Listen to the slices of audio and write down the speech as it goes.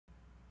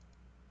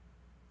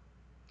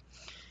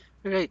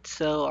Right,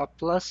 so a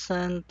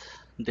pleasant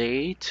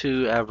day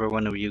to every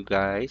one of you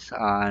guys,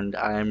 and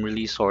I'm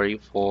really sorry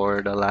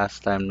for the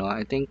last time. No,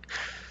 I think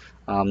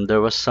there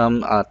was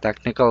some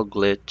technical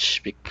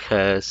glitch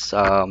because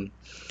I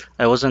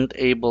wasn't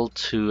able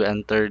to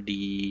enter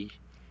the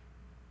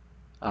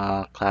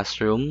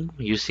classroom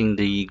using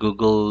the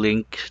Google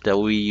link that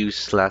we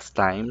used last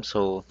time.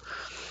 So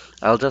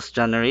I'll just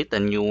generate a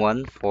new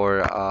one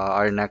for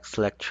our next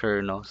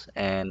lecture, no,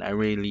 and I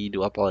really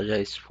do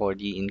apologize for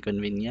the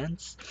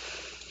inconvenience.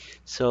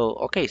 So,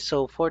 okay,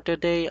 so for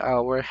today,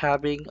 we're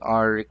having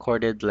our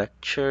recorded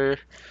lecture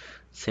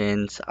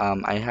since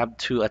I have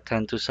to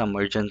attend to some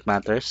urgent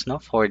matters, no,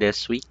 for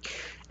this week,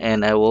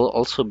 and I will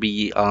also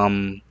be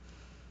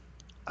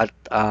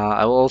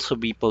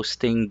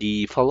posting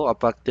the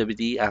follow-up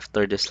activity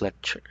after this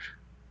lecture.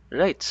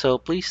 Right, so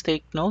please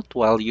take note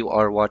while you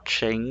are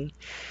watching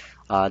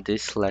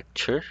this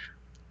lecture.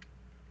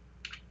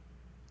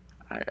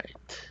 All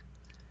right,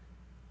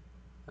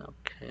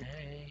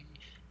 okay,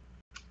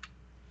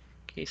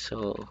 okay,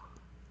 so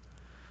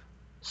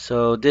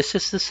this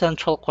is the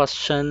central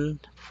question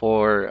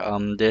for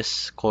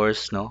this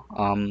course, no?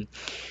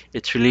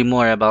 It's really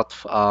more about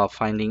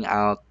finding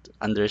out,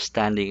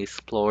 understanding,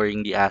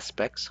 exploring the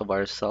aspects of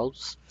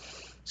ourselves.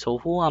 So,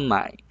 who am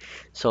I?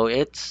 So,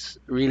 it's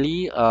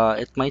really,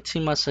 it might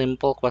seem a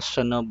simple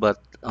question, no, but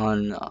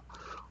on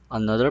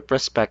another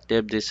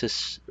perspective, this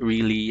is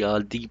really a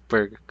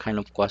deeper kind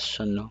of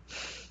question, no?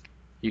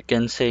 You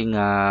can say,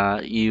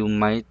 you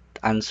might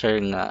answer,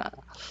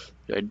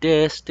 you're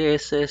this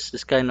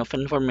kind of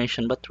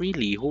information, but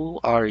really, who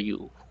are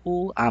you?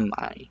 Who am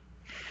I?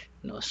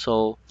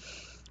 So,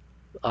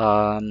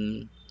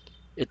 um,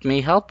 it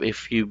may help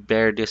if you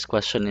bear this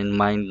question in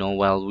mind, no,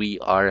 while we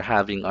are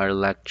having our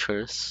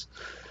lectures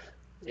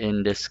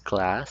in this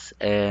class.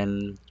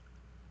 And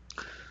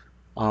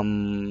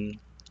um,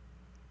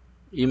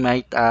 you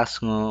might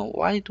ask, no,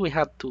 why do we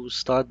have to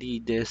study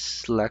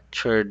this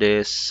lecture,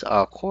 this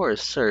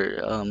course,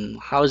 sir?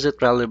 How is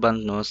it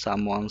relevant, no,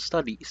 someone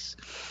studies?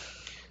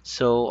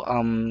 So,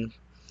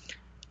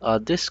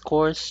 this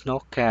course, no,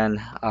 can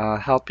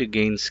help you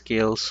gain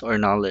skills or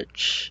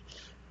knowledge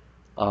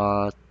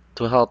uh,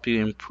 to help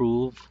you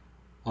improve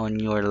on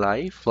your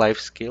life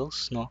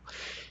skills, no,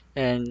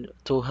 and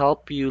to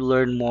help you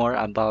learn more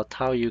about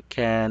how you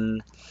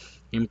can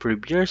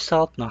improve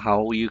yourself, know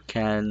how you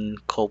can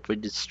cope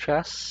with the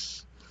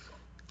stress,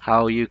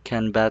 how you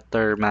can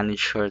better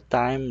manage your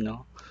time,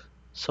 no.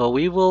 So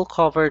we will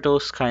cover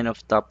those kind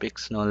of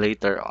topics, no,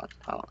 later on.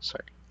 Oh,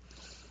 sorry.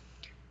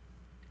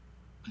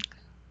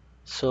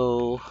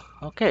 So,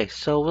 okay,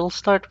 so we'll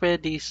start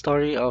with the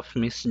story of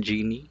Miss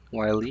Jeannie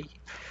Wiley.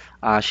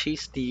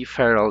 She's the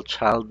feral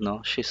child,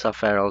 no, she's a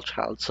feral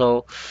child.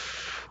 So,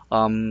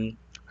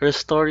 her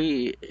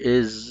story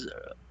is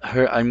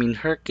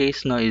her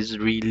case, no, is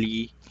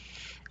really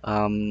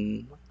a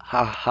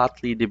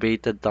hotly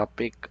debated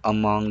topic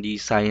among the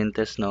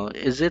scientists now.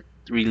 Is it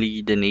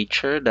really the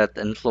nature that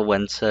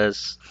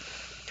influences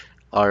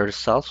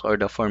ourselves or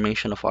the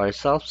formation of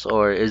ourselves,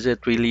 or is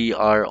it really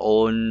our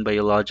own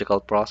biological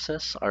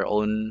process, our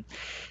own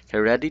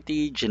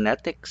heredity,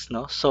 genetics,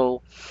 no?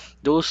 So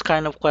those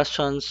kind of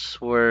questions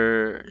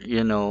were,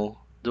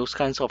 those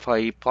kinds of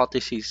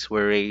hypotheses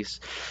were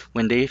raised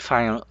when they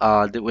found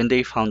out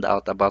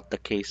about the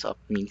case of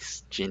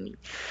Miss Jeannie.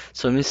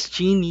 So Miss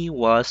Jeannie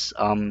was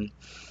a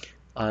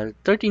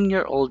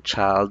 13-year-old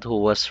child who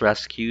was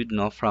rescued,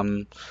 no,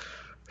 from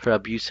her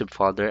abusive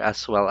father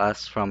as well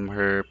as from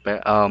her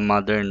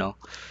mother, no.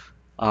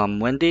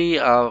 When they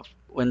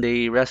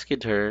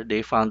rescued her,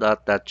 they found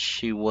out that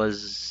there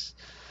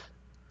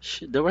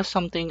was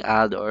something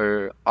odd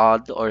or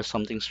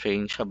something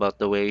strange about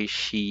the way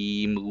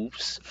she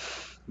moves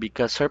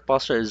because her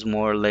posture is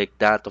more like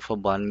that of a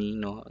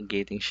bunny,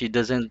 gating. She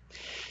doesn't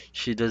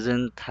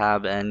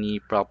have any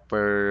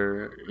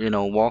proper,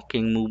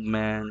 walking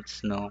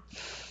movements, no.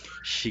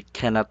 She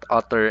cannot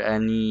utter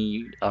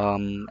any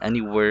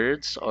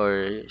words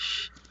or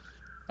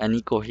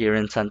any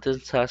coherent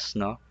sentences,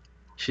 no.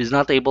 She's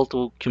not able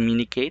to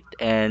communicate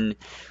and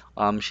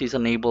she's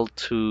unable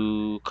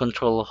to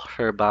control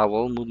her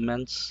bowel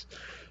movements,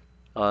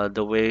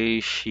 the way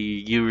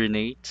she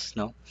urinates,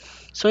 no.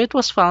 So it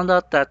was found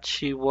out that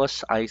she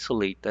was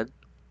isolated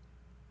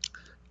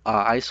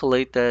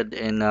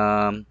in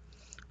a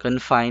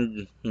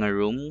confined in a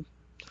room.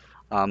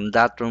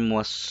 That room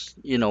was,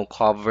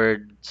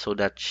 covered so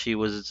that she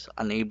was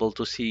unable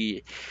to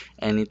see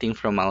anything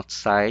from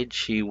outside.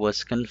 She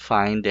was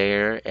confined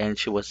there and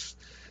she was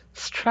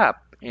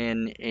strapped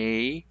in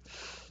a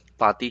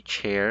potty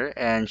chair,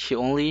 and she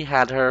only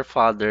had her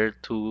father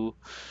to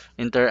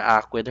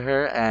interact with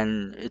her.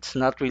 And it's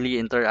not really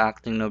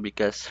interacting, no,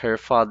 because her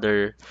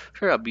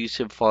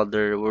abusive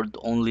father, would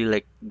only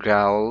like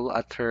growl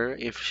at her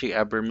if she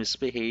ever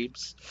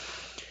misbehaves.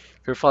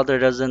 Her father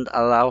doesn't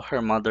allow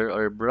her mother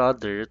or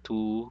brother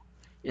to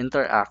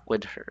interact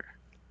with her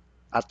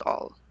at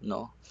all,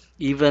 no.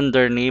 Even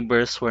their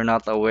neighbors were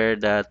not aware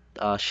that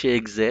she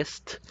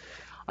exists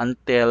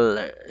until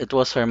it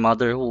was her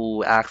mother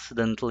who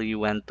accidentally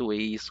went to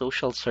a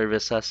social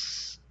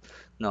services,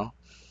 no?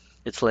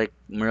 It's like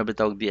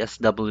marabitog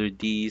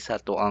DSWD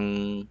sa to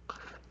ang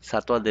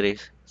sa to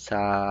dire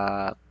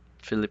sa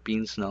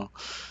Philippines, no?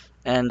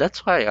 And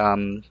that's why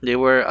they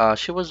were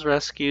she was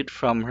rescued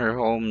from her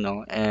home,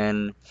 no?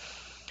 And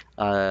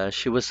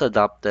she was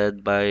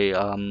adopted by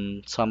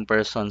some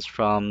persons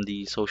from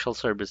the social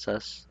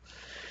services.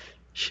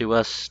 She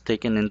was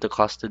taken into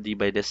custody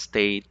by the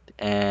state,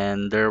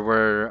 and there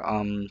were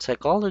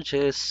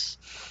psychologists,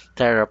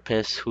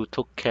 therapists who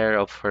took care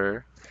of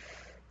her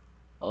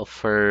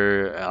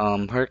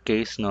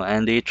case, no,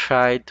 and they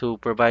tried to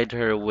provide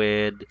her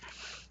with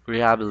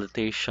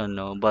rehabilitation,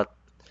 no, but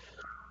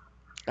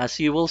as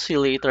you will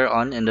see later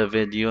on in the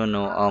video,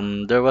 no,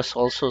 there was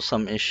also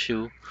some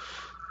issue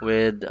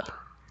with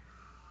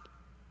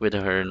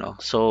her, no,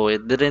 so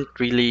it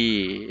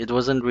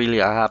wasn't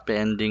really a happy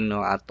ending, no,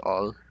 at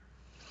all.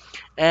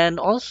 And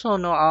also,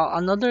 no,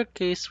 another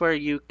case where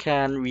you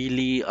can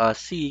really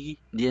see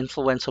the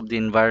influence of the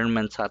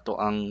environment sa ato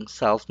ang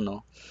self,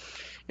 no,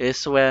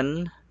 is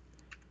when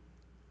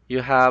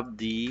you have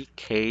the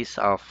case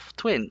of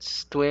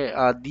twins.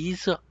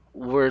 These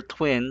were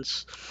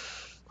twins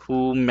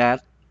who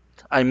met,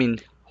 I mean,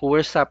 who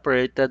were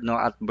separated, no,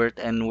 at birth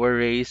and were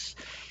raised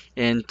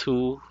in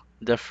two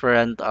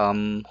different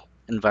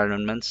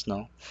environments,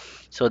 no.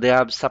 So they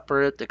have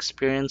separate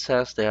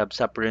experiences, they have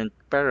separate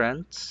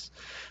parents,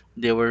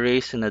 they were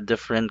raised in a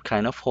different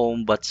kind of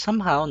home, but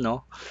somehow,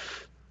 no,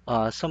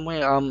 some way,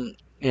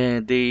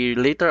 they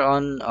later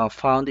on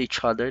found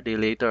each other. They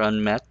later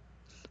on met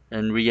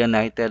and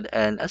reunited,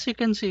 and as you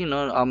can see,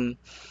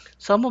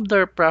 some of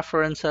their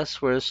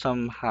preferences were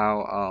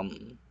somehow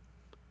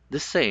the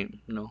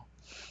same,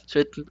 So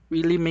it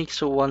really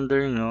makes you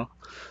wonder,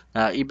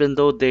 even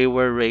though they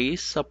were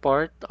raised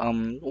apart,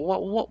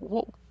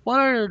 what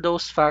are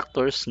those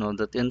factors,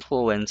 that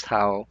influence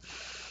how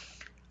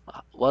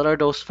what are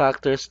those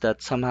factors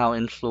that somehow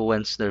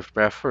influence their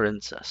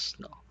preferences?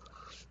 No?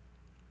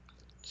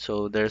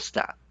 So there's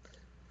that.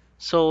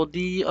 So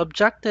the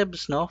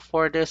objectives, no,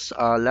 for this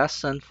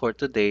lesson for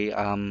today,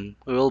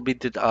 we will be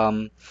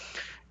determining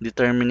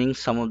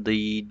some of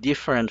the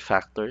different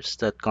factors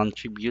that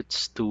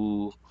contributes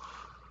to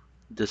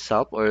the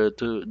self or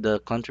to the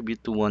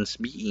contribute to one's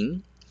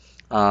being.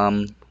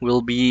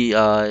 We'll be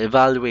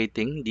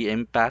evaluating the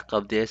impact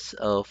of these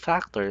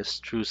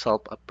factors through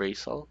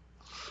self-appraisal,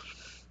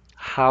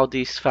 how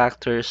these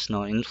factors,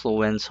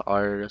 influence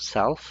our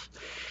self,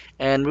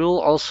 and we will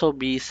also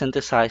be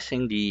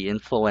synthesizing the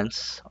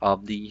influence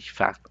of the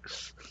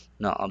factors,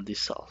 of the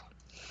self.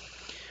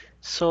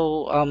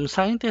 So,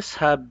 scientists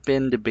have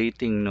been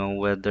debating,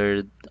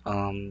 whether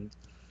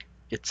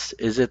it's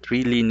is it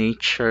really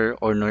nature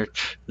or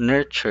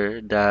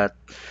nurture that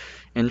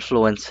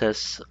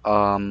influences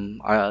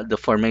the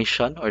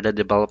formation or the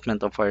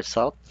development of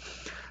ourselves.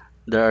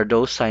 There are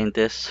those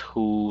scientists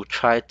who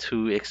try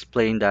to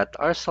explain that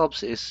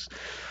ourselves is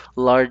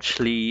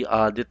largely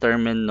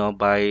determined,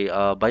 by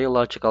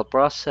biological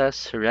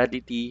process,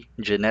 heredity,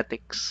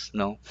 genetics.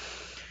 Some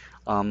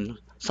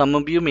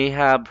of you may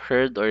have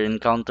heard or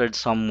encountered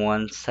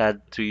someone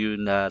said to you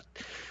that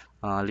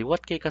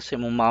liwat kay kasi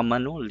mong mama,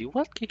 no?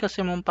 Liwat kay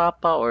kasi mong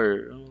papa,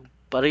 or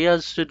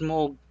parehas jud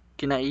mo og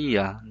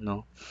kinaiya,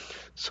 no?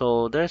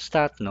 So there's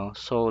that, no?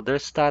 So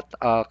there's that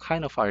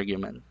kind of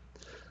argument.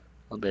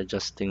 I'll be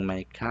adjusting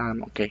my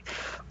cam. Okay.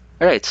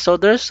 All right. So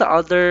there's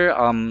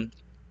also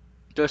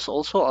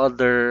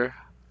other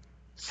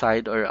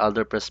side or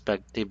other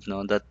perspective,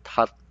 no, that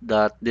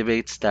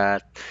debates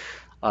that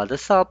the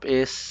self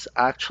is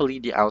actually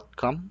the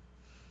outcome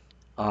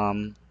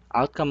of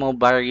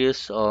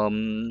various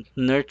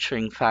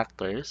nurturing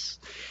factors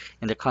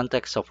in the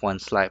context of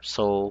one's life.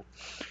 So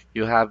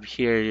you have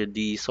here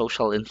the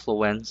social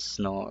influence,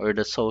 no, or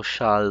the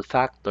social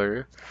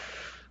factor,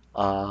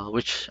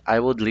 which I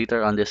would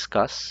later on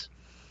discuss.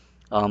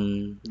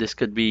 This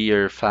could be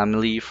your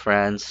family,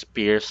 friends,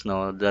 peers,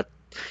 no, that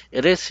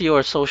it is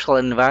your social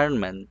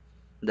environment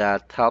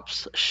that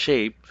helps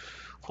shape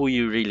who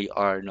you really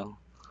are, no.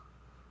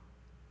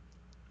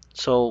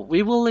 So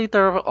we will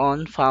later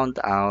on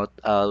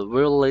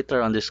we'll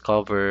later on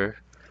discover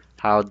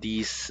how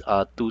these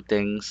two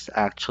things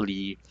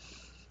actually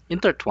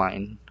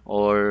intertwine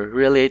or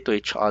relate to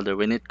each other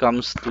when it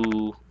comes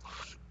to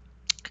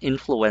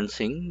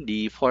influencing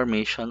the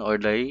formation or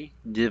the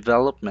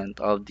development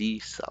of the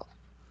self.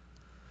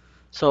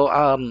 So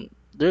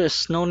there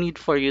is no need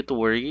for you to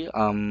worry.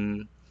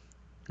 I'm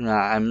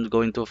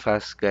going too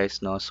fast,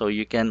 guys. No, so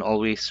you can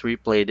always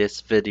replay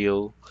this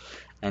video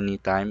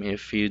anytime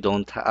if you're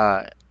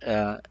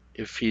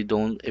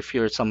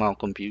somehow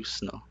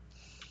confused. No.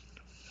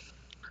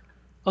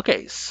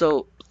 Okay,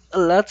 so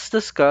let's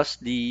discuss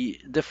the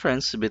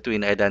difference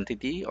between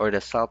identity or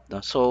the self.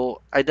 No?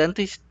 So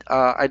identity,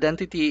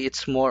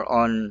 it's more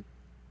on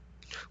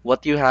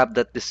what you have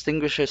that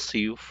distinguishes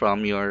you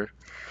from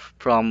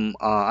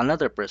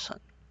another person,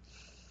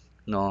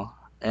 no?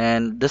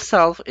 And the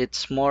self,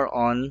 it's more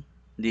on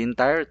the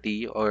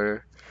entirety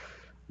or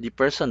the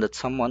person that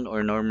someone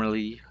or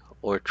normally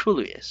or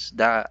truly is,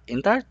 the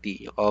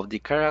entirety of the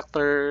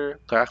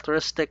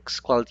characteristics,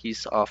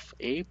 qualities of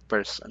a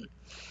person.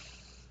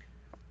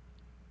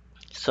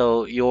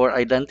 So your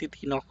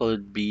identity no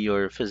could be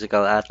your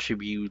physical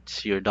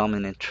attributes, your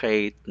dominant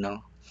trait,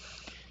 no.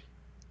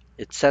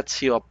 It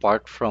sets you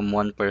apart from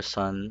one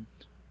person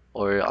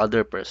or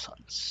other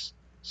persons.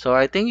 So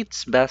I think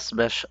it's best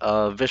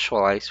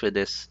visualized with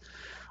this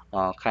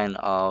kind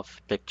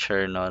of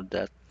picture, no,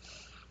 that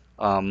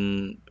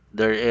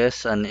there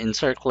is an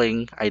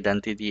encircling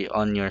identity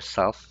on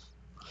yourself.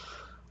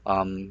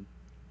 Um,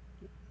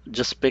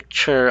 just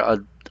picture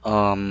a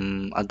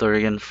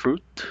durian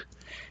fruit.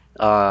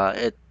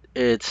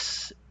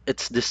 It's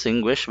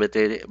distinguished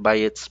by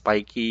its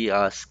spiky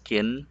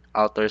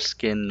outer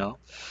skin, no.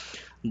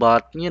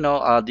 But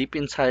deep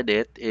inside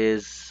it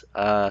is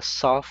a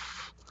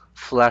soft,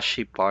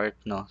 fleshy part,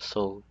 no.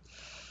 So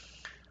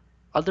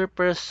other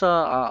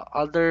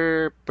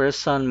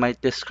person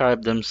might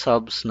describe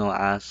themselves, no,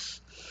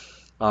 as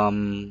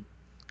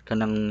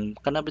kanang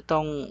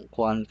bitong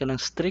kuan kanang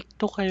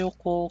stricto kayo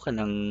ko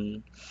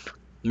kanang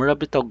mura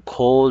bitog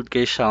cold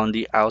kay siya on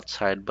the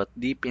outside but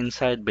deep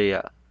inside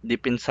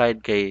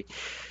kay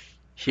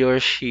he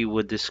or she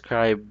would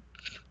describe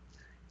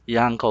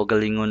yang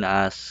kaugalingon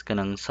as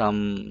kanang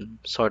some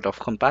sort of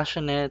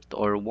compassionate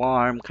or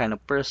warm kind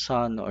of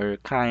person or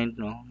kind,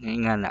 no,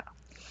 nga na.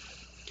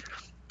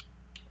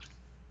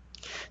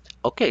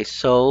 Okay,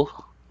 so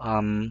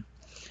um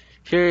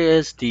here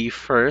is the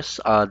first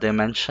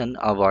dimension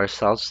of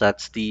ourselves.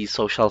 That's the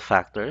social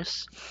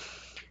factors.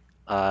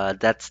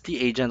 That's the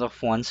agent of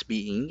one's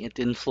being. It's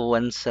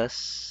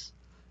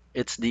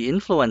the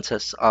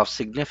influences of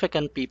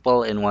significant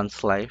people in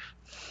one's life.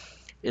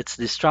 It's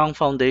the strong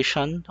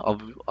foundation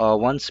of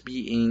one's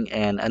being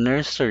and a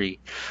nursery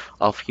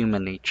of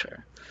human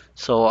nature.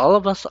 So all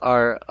of us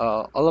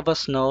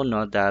know,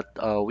 no, that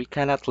we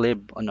cannot live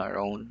on our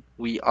own.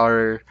 We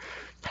are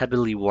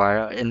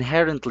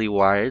inherently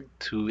wired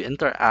to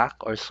interact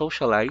or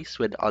socialize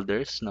with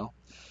others. No,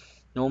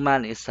 no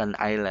man is an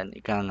island.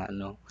 Ika nga,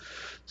 no.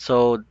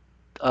 So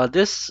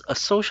this a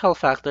social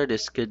factor.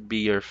 This could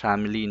be your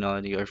family, no,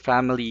 your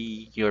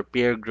family, your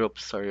peer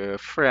groups, or your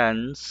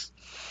friends.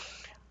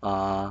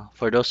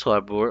 For those who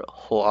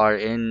are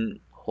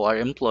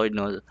employed,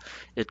 no,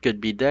 it could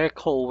be their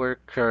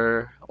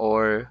coworker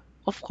or,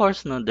 of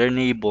course, no, their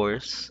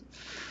neighbors,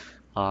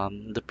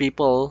 the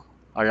people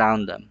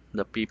around them,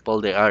 the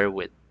people they are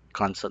with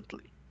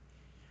constantly.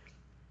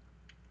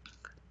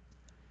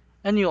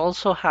 And you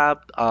also have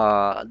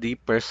the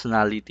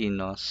personality,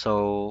 no.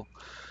 So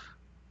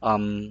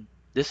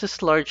this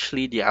is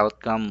largely the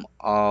outcome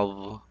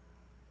of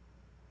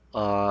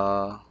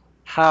uh,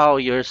 how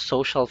your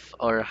social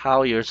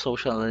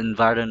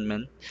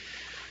environment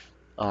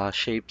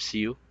shapes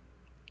you.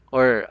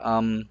 Or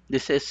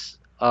this is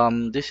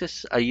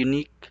a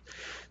unique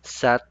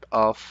set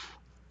of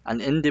an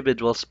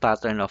individual's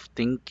pattern of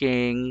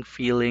thinking,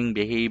 feeling,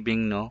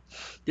 behaving, no.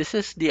 This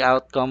is the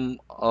outcome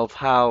of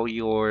how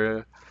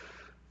your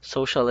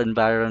social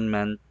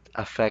environment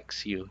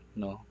affects you,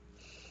 no.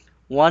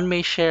 One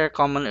may share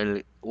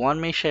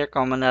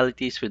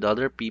commonalities with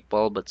other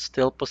people but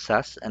still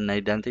possess an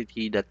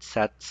identity that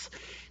sets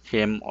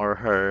him or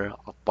her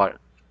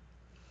apart.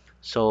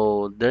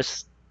 So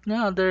there's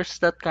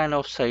that kind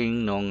of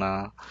saying, no,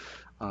 nga,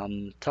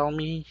 tell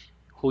me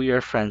who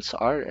your friends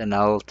are, and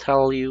I'll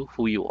tell you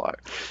who you are.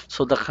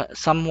 So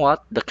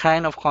somewhat the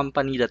kind of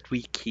company that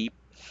we keep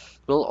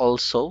will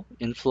also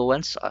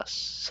influence us,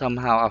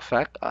 somehow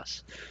affect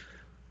us,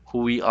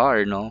 who we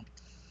are, no?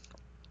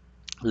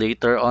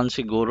 Later on,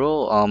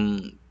 siguro,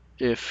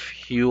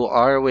 if you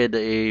are with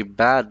a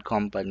bad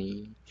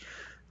company,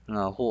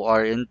 who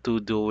are into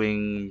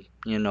doing,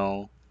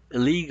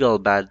 illegal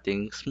bad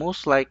things,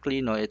 most likely,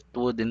 it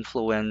would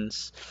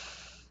influence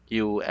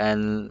you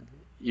and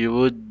you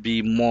would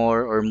be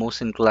more or most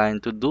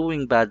inclined to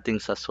doing bad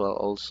things as well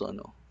also,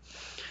 no.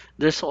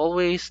 There's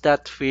always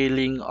that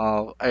feeling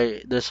of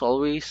there's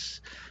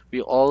always we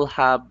all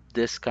have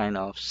this kind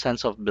of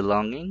sense of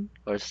belonging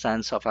or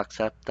sense of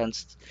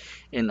acceptance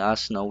in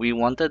us, no. We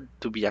wanted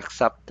to be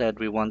accepted,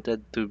 we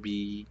wanted to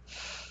be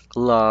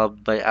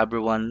loved by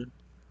everyone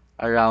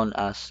around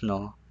us,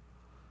 no.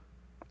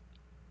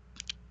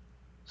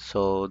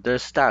 So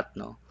there's that,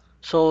 no.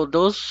 So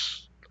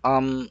those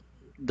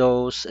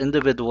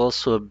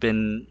individuals who have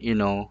been,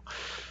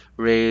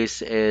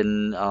 raised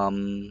in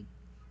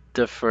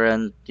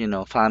different,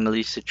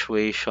 family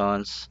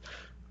situations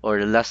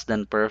or less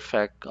than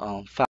perfect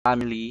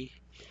families,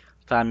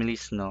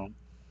 no.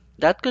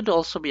 That could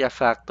also be a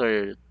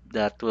factor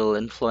that will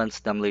influence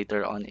them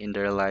later on in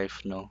their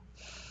life, no.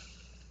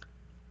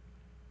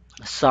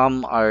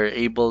 Some are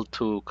able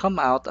to come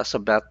out as a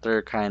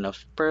better kind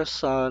of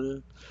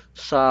person,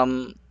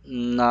 some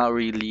not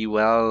really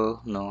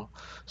well, no.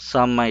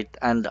 Some might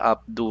end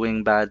up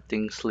doing bad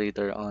things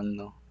later on,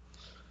 no.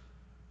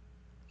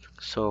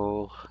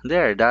 So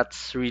there,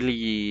 that's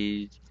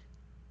really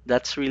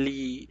that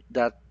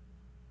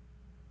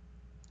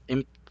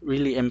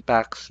really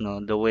impacts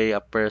no the way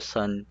a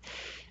person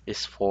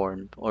is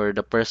formed or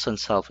the person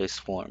self is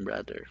formed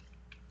rather.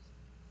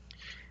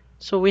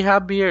 So we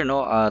have here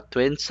no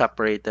twins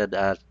separated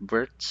at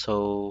birth.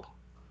 So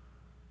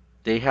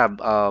they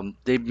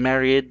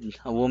married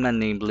a woman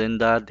named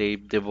Linda. They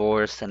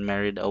divorced and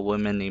married a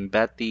woman named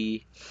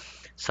Betty.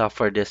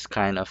 Suffered this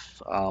kind of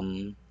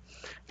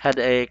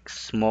headaches,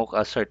 smoked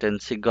a certain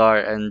cigar,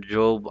 and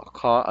drove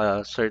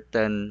a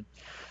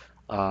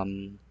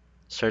um,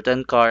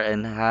 certain car,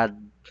 and had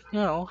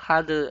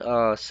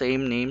the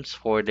same names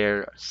for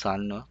their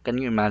son. No? Can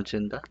you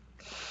imagine that?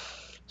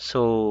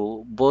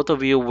 So both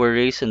of you were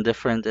raised in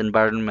different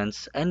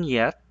environments, and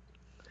yet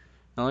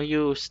no,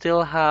 you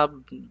still have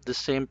the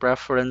same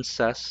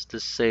preferences, the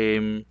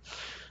same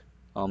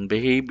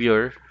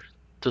behavior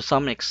to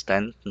some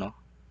extent, no?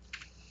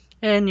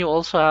 And you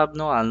also have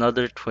no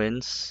another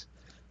twins.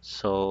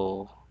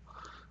 So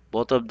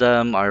both of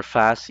them are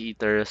fast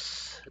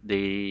eaters.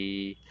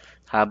 They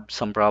have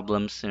some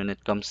problems when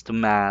it comes to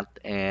math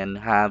and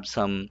have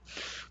some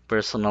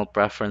personal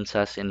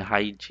preferences in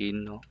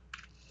hygiene, no?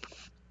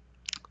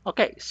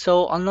 Okay,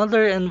 so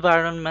another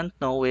environment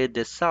no with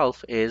the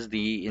self is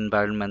the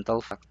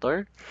environmental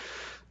factor.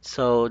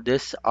 So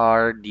these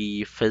are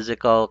the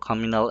physical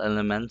communal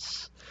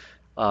elements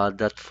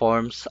that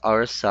forms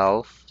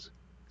ourselves,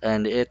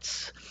 and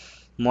it's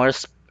more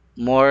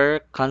more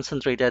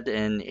concentrated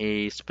in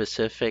a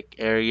specific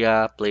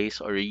area,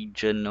 place, or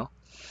region. No?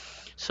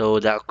 So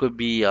that could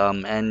be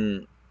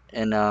in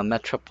a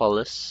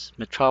metropolis,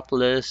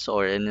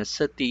 or in a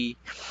city,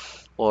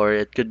 or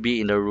it could be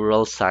in the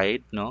rural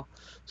side. No,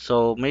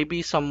 so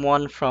maybe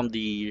someone from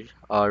the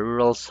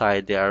rural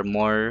side they are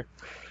more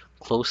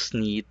close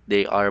knit,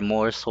 they are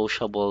more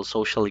sociable,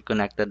 socially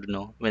connected,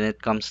 when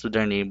it comes to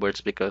their neighbors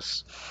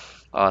because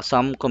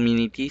some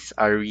communities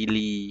are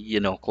really,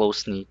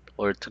 close knit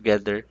or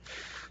together.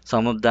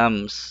 Some of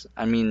them,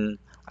 I mean,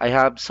 I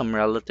have some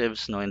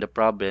relatives, in the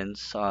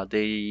province.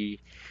 They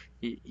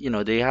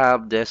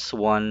have this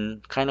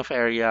one kind of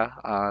area,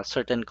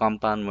 certain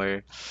compound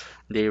where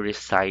they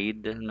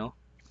reside,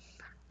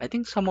 I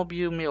think some of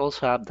you may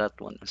also have that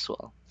one as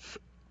well.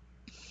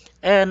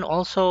 And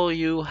also,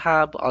 you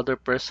have other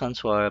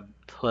persons who have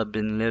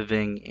been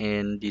living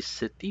in this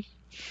city.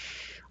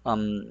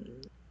 Um,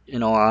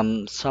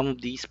 some of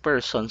these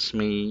persons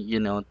may,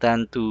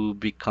 tend to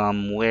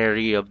become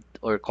wary of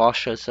or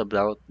cautious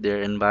about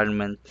their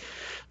environment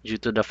due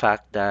to the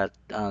fact that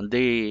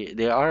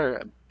they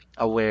are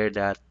aware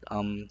that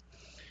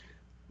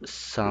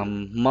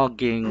some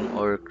mugging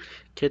or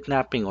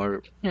kidnapping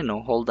or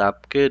hold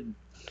up could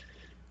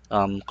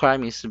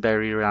crime is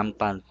very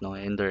rampant no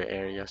in their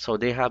area, so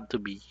they have to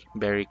be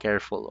very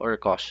careful or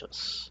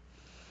cautious.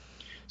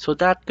 So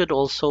that could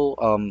also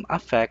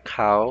affect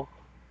how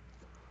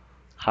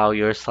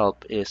yourself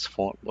is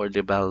formed or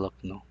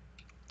developed, no?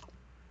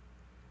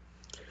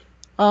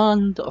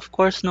 And of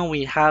course, no,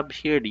 we have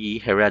here the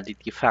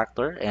heredity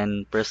factor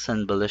and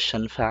person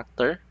volition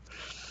factor.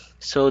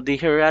 So the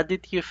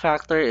heredity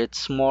factor,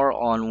 it's more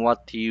on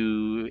what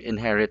you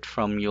inherit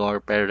from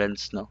your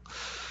parents, no?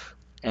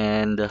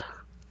 And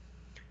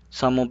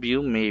some of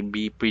you may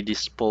be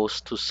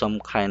predisposed to some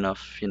kind of,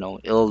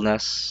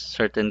 illness,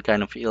 certain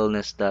kind of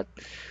illness that's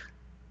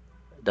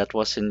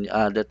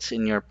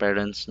in your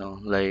parents, no?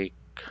 Like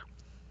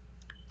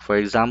for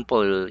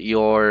example,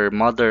 your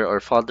mother or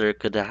father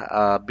could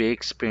be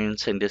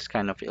experiencing this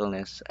kind of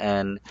illness,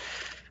 and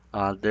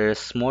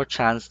there's more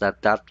chance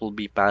that that will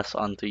be passed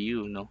on to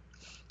you, no?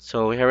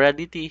 So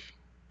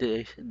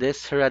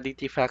this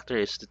heredity factor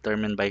is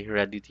determined by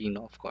heredity,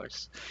 no, of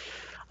course.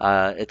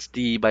 It's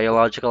the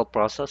biological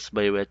process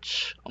by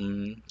which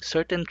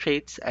certain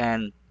traits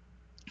and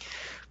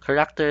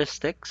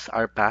characteristics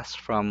are passed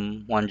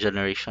from one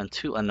generation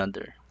to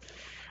another.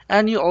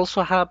 And you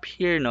also have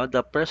here, no,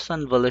 the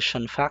person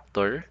volition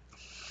factor.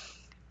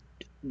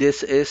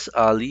 This is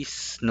a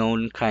least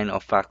known kind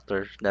of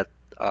factor that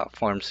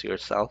forms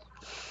yourself.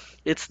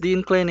 It's the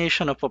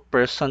inclination of a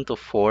person to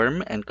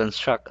form and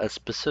construct a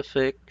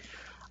specific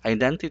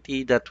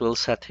identity that will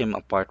set him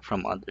apart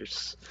from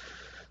others.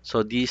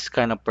 So these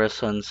kind of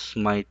persons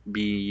might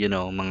be,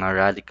 mga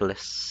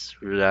radicalists,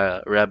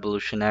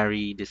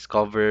 revolutionary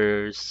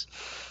discoverers,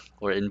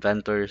 or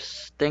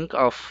inventors. Think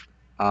of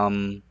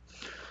um,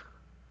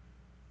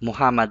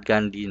 Muhammad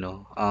Gandhi,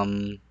 no?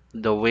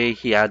 The way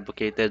he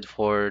advocated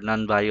for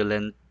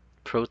nonviolent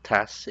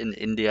protests in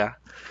India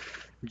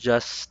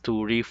just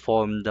to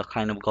reform the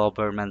kind of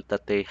government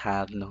that they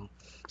have, no?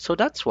 So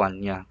that's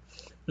one, yeah.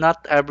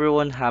 Not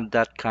everyone have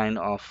that kind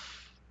of,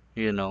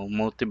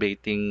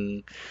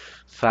 motivating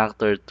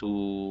factor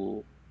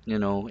to,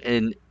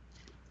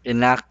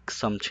 enact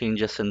some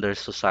changes in their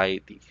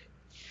society.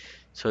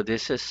 So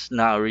this is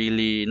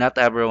not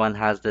everyone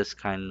has this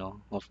kind of,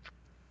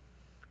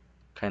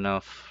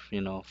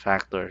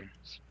 factor.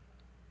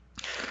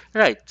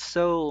 Right,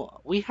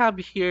 so we have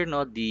here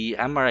the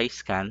MRI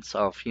scans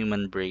of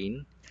human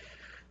brain.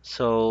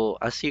 So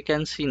as you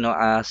can see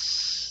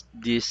as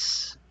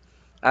this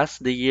as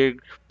the year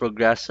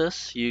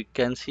progresses, you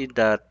can see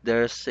that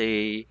there's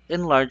a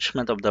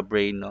enlargement of the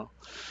brain, no?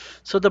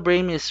 So the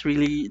brain is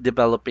really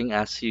developing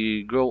as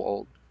you grow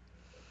old.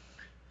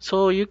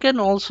 So you can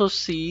also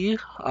see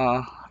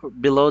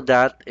below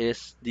that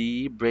is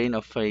the brain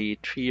of a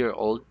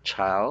 3-year-old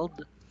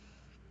child.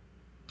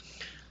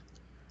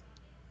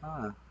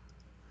 Ah,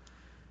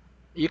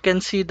 you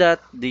can see that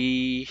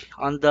the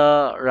on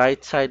the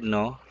right side,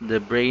 no, the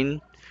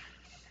brain,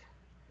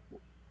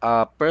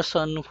 a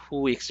person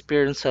who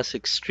experiences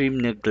extreme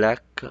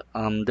neglect,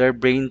 their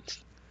brain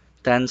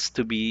tends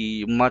to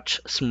be much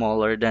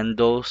smaller than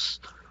those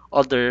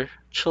other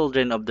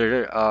children of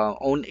their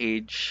own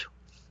age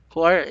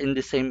who are in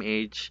the same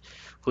age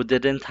who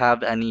didn't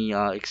have any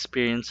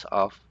experience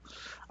of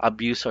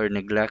abuse or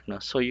neglect. No?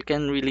 So you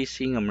can really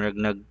see nga murag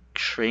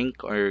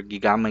nag-shrink or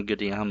gigamay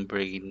gyud iyang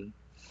brain.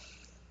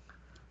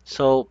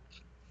 So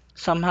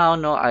somehow,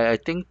 no, I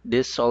think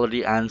this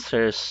already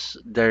answers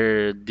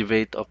their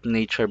debate of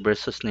nature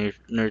versus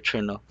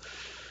nurture. No?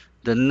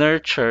 The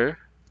nurture,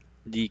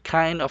 the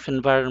kind of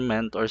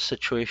environment or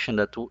situation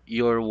that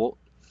you're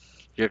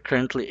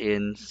currently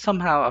in,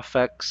 somehow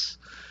affects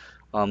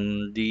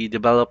the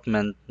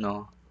development,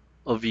 no,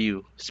 of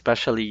you,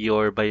 especially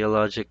your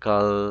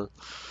biological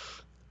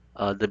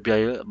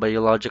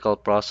biological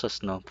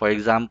process, no. For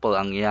example,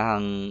 ang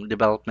iyang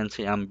development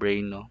sa iyang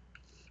brain, no.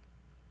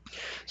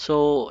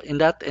 So in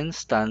that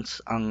instance,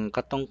 ang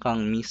katong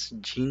kang Miss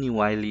Jeannie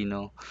Wiley,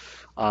 no,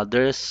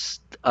 there's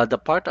the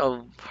part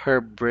of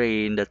her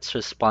brain that's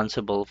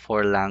responsible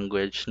for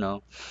language,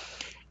 no.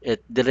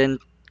 It didn't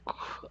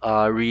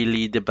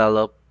really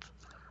develop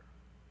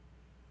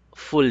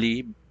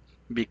fully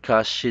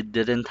because she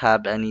didn't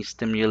have any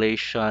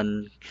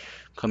stimulation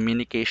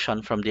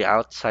communication from the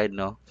outside,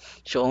 no.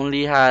 She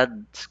only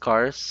had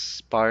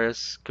sparse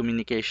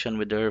communication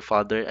with her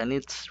father, and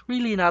it's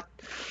really not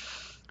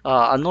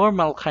a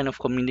normal kind of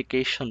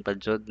communication, pa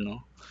jud,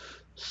 no.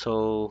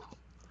 So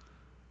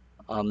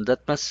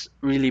that must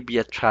really be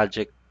a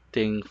tragic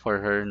thing for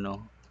her,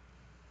 no.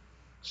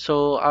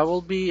 So I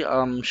will be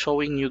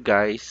showing you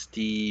guys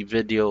the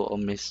video of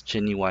Miss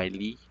Jenny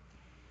Wiley,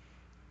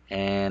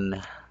 and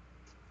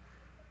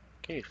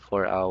okay,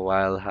 for a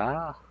while,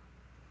 ha.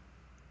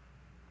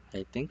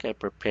 I think I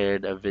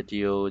prepared a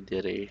video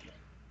dire.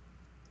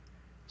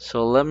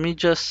 So let me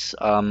just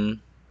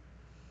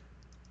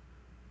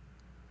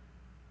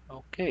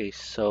okay,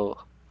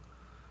 so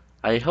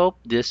I hope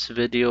this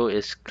video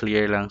is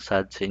clear lang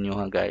sad sa inyo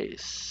ha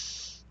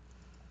guys.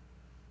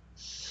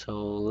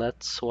 So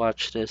let's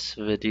watch this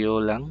video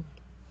lang.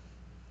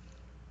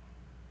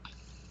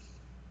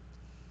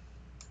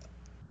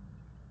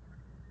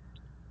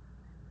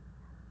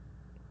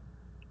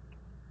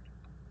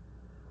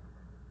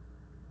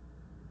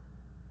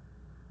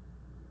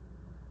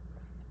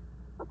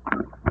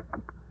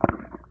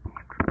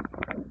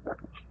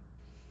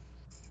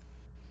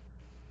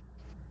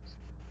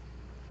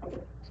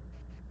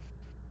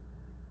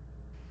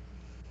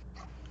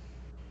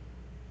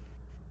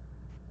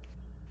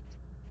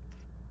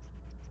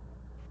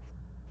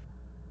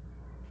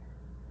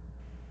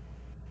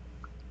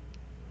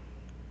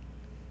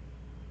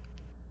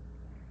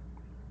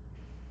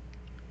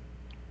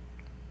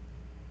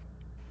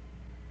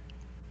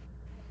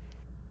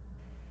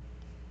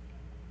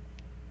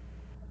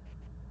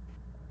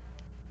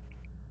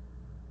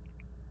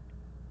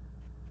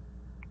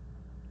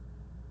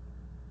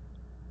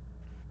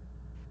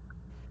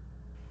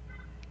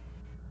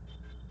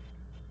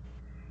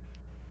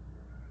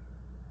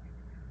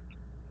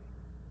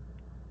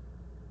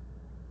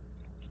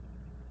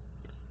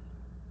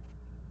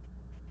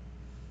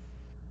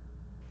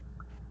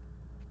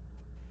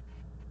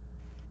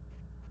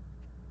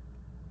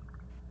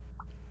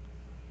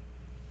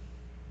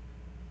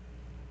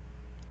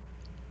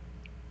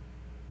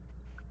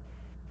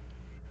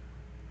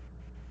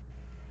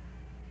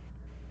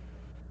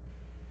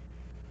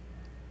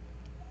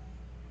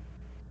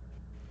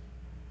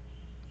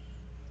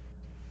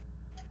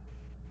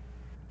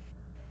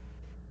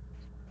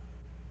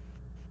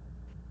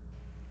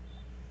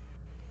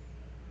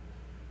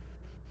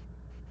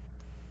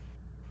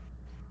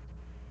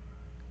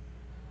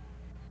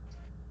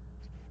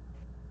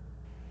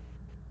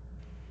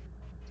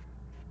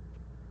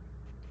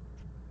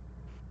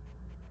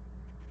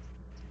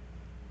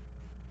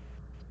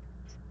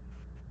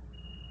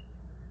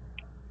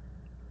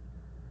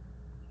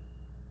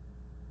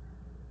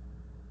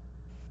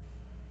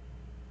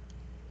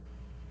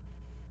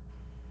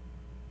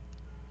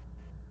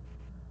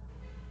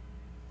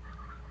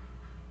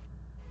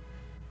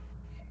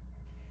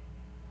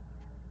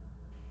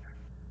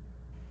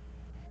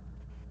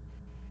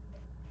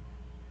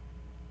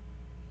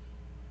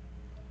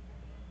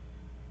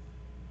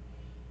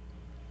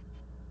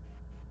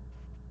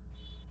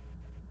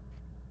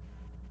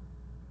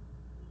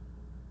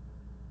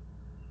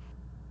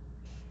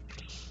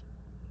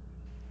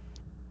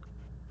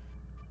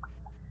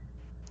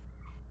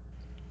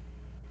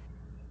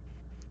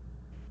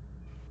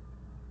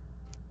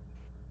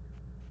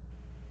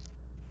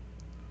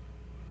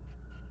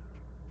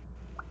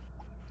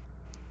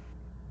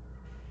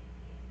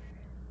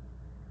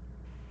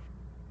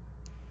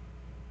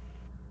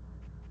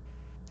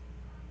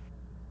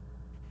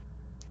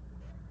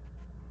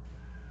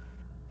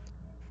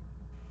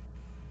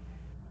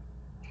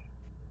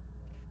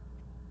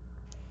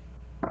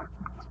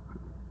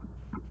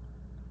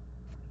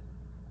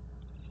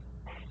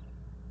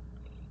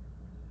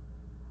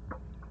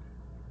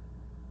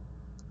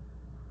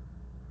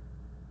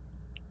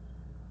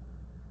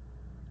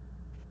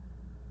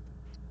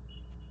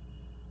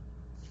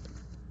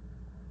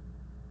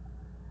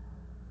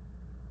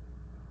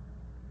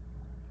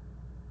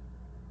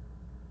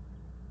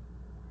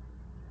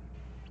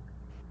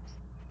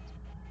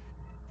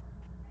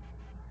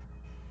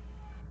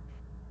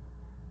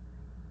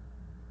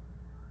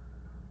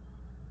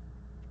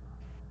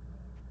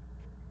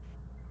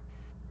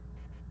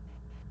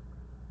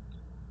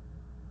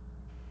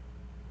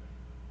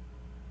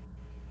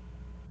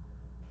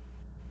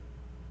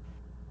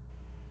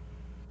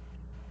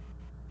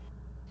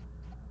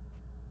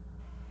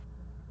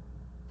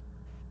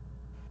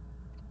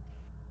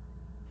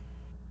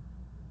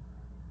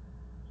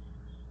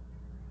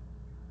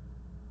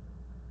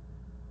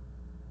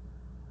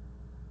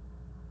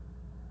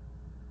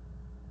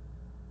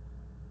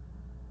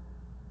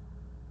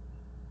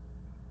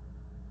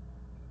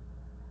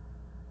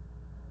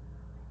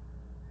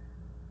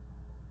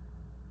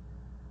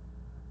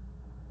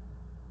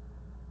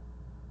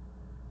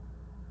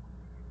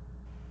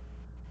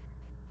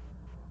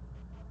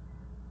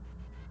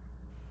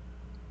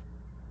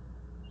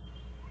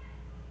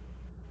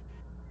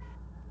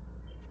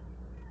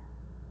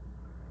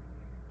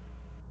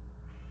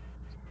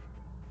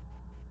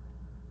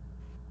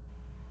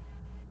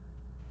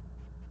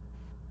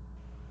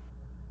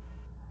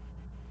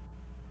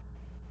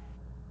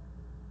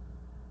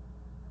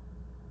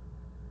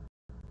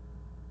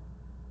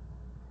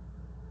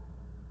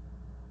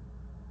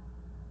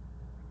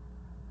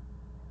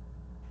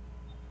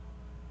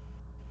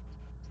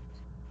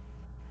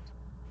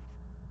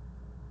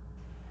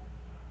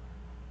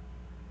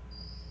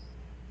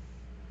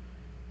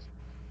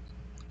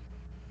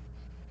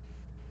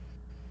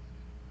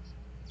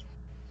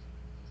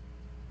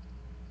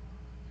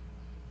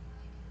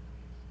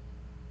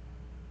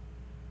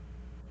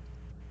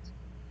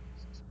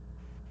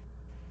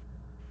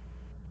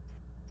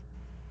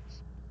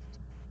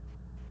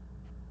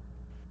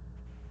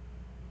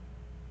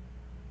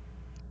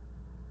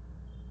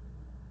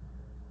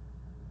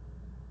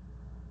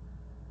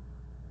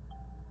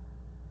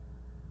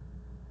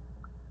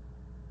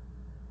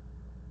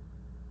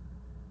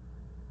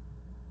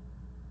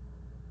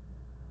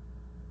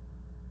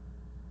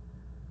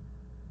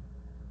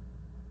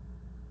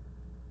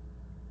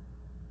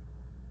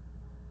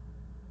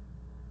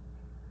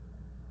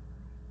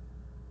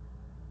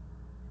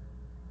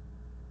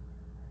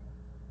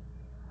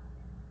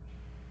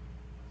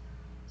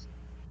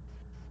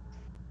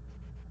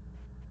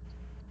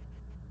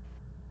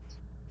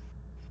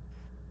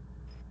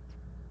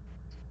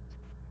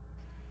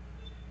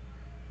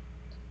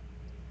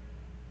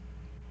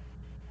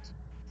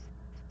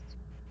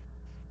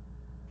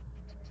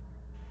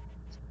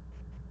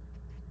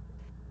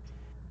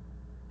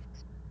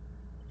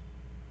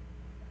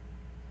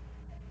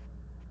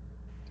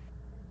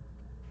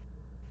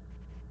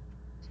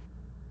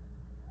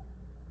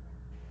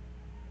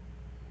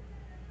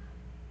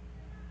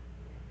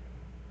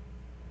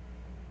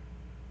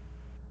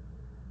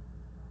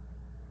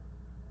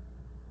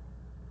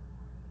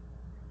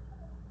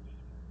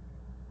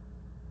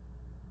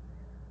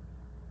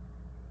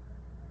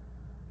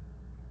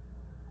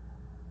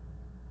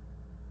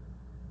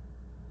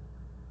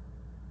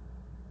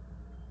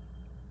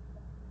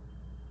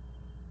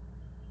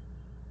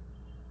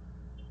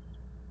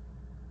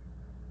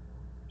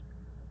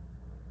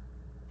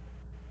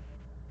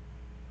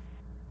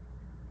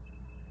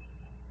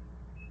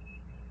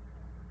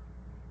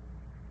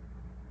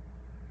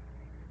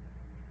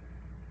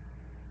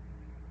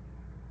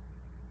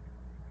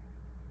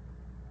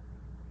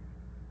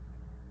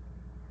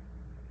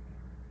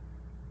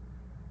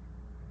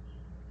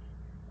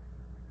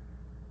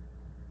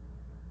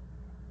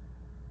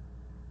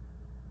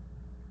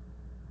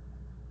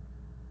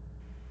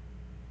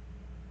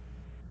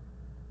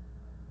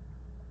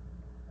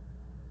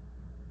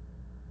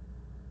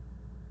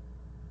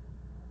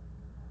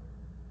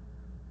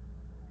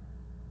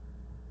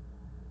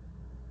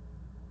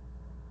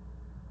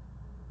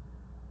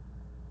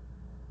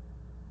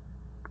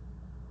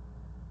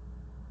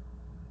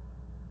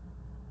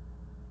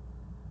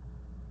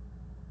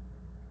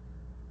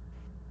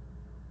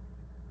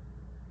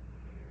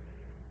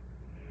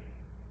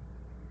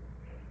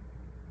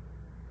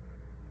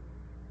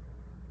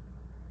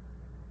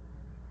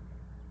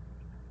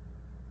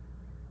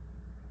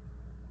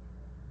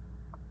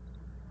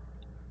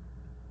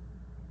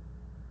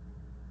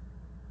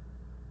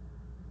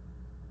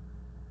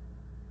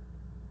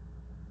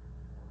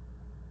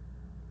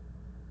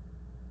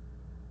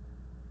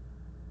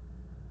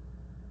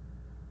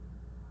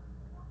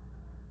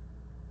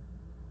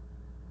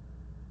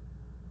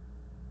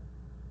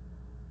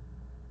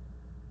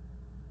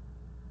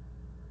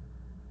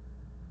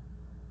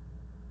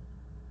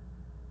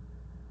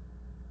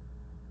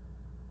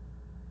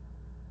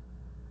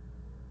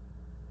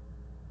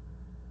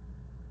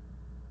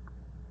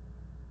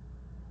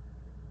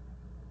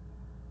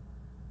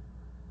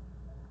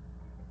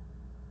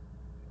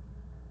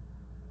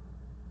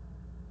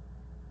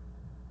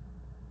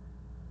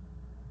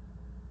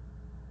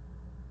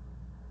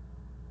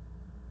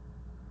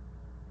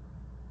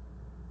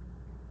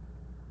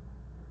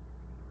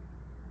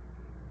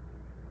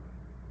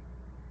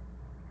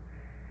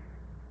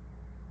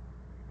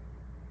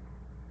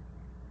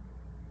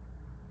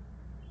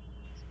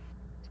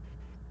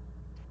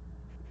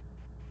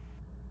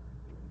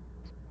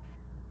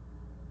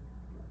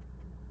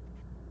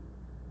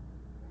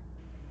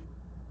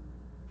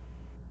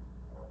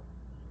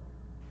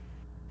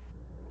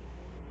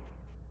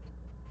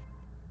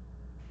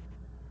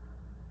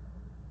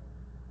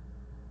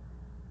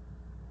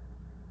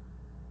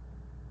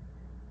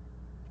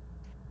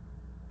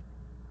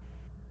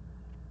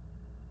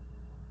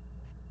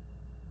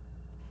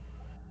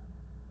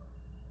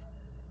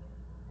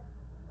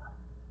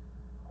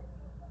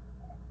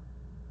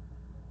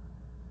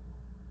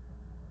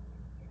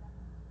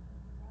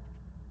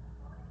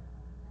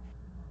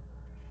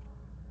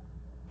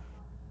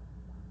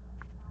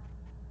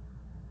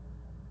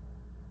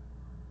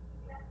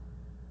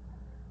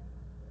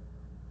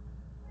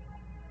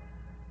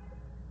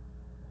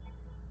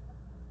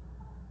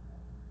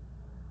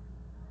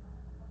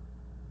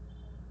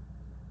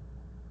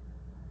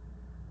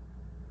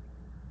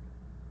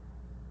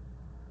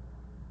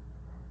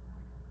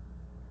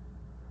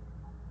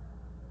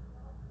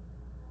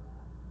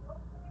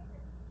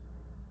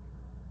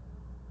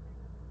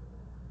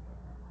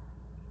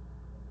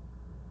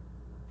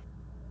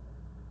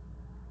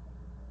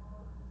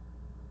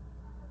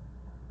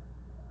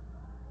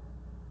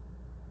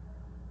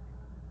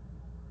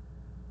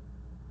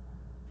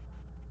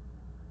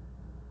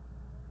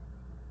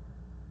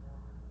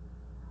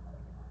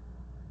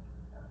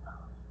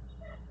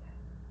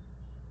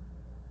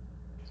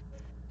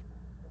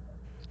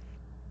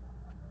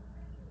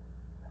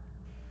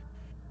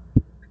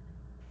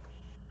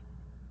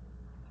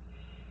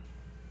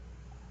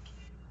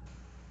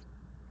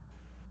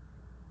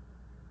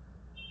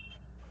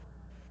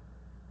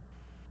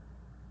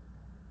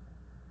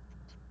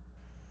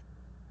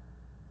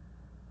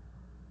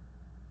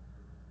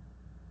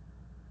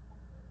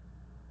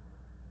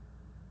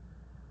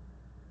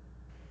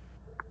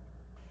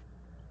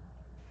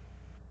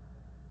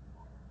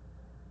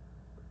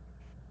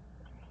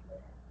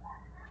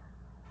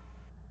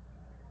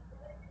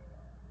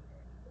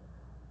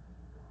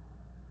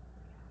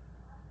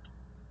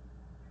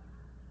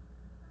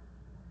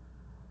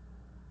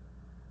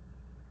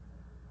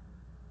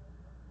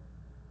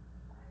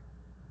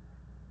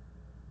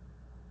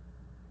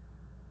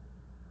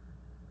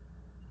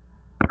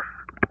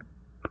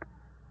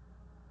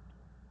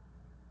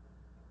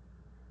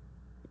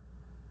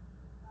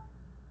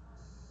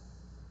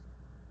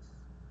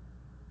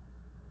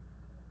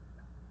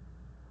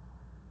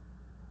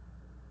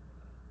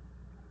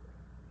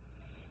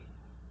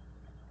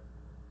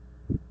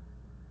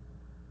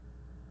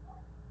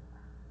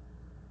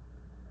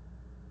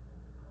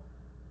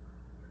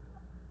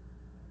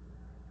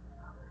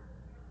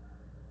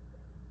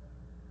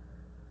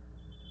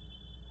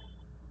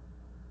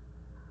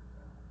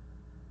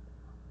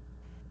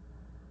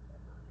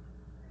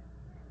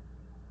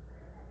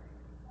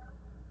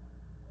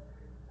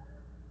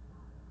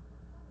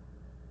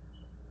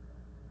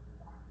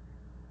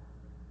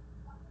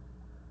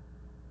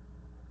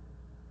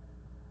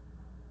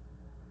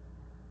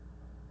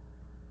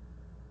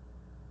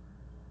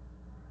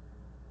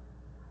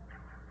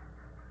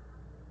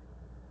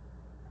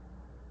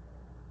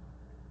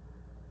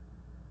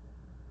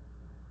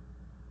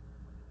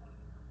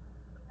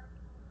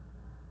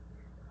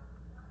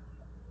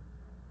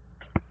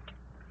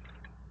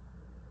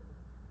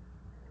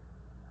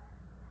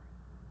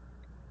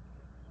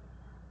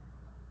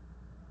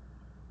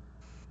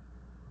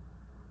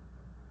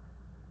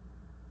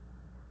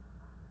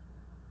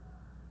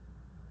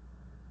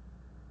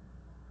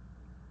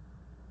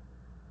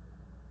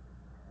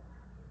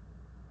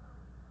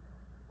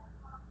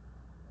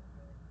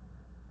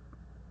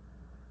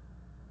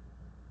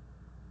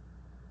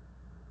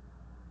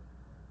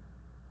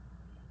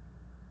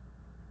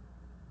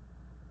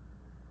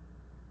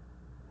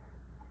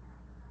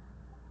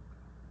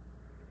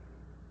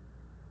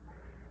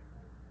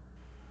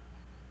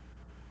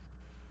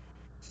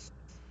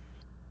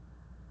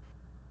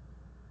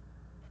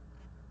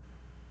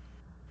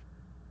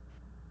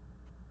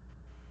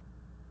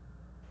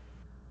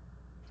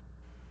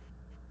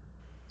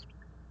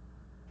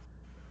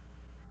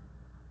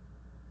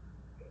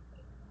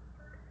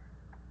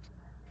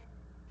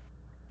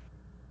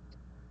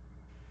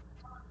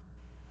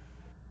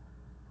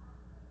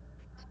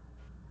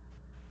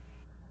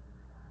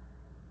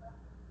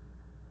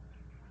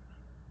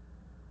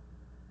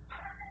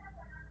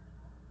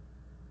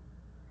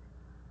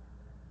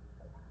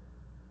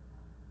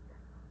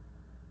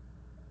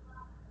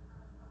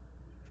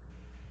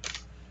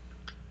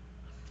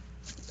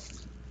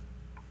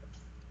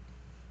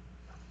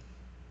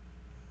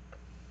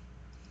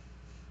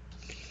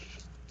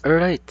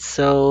 Alright,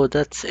 so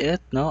that's it,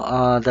 no?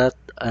 That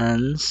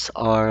ends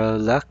our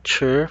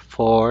lecture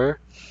for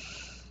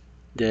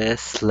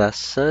this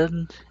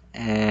lesson.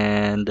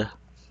 And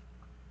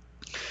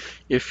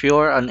if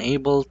you're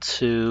unable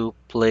to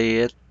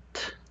play it,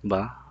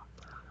 ba,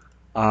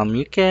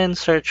 you can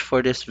search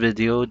for this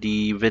video.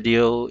 The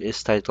video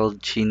is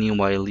titled Genie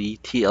Wiley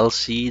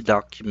TLC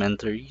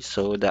documentary,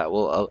 so that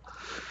will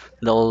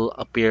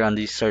appear on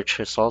the search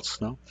results,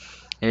 no?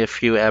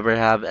 If you ever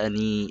have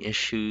any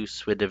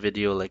issues with the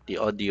video, like the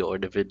audio or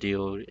the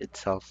video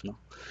itself, no?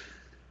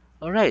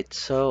 All right,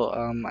 so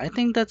I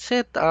think that's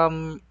it.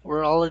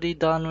 We're already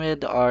done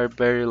with our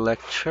very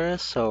lecture,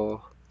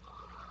 so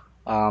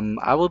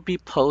I will be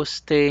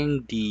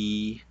posting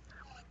the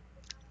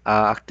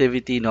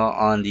activity no,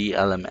 on the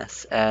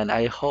LMS, and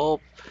I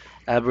hope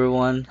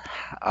everyone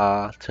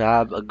to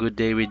have a good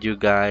day with you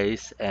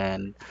guys.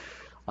 And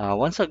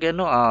once again,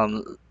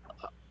 no,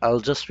 I'll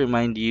just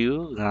remind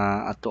you,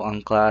 ato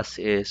ang class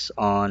is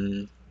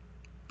on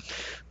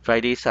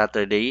Friday,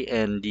 Saturday,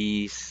 and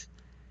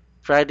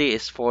Friday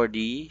is for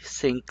the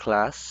sync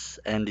class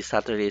and the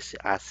Saturday is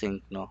async,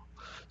 no?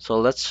 So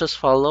let's just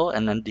follow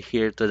and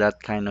adhere to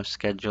that kind of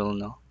schedule,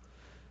 no?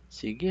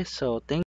 Sige, so thank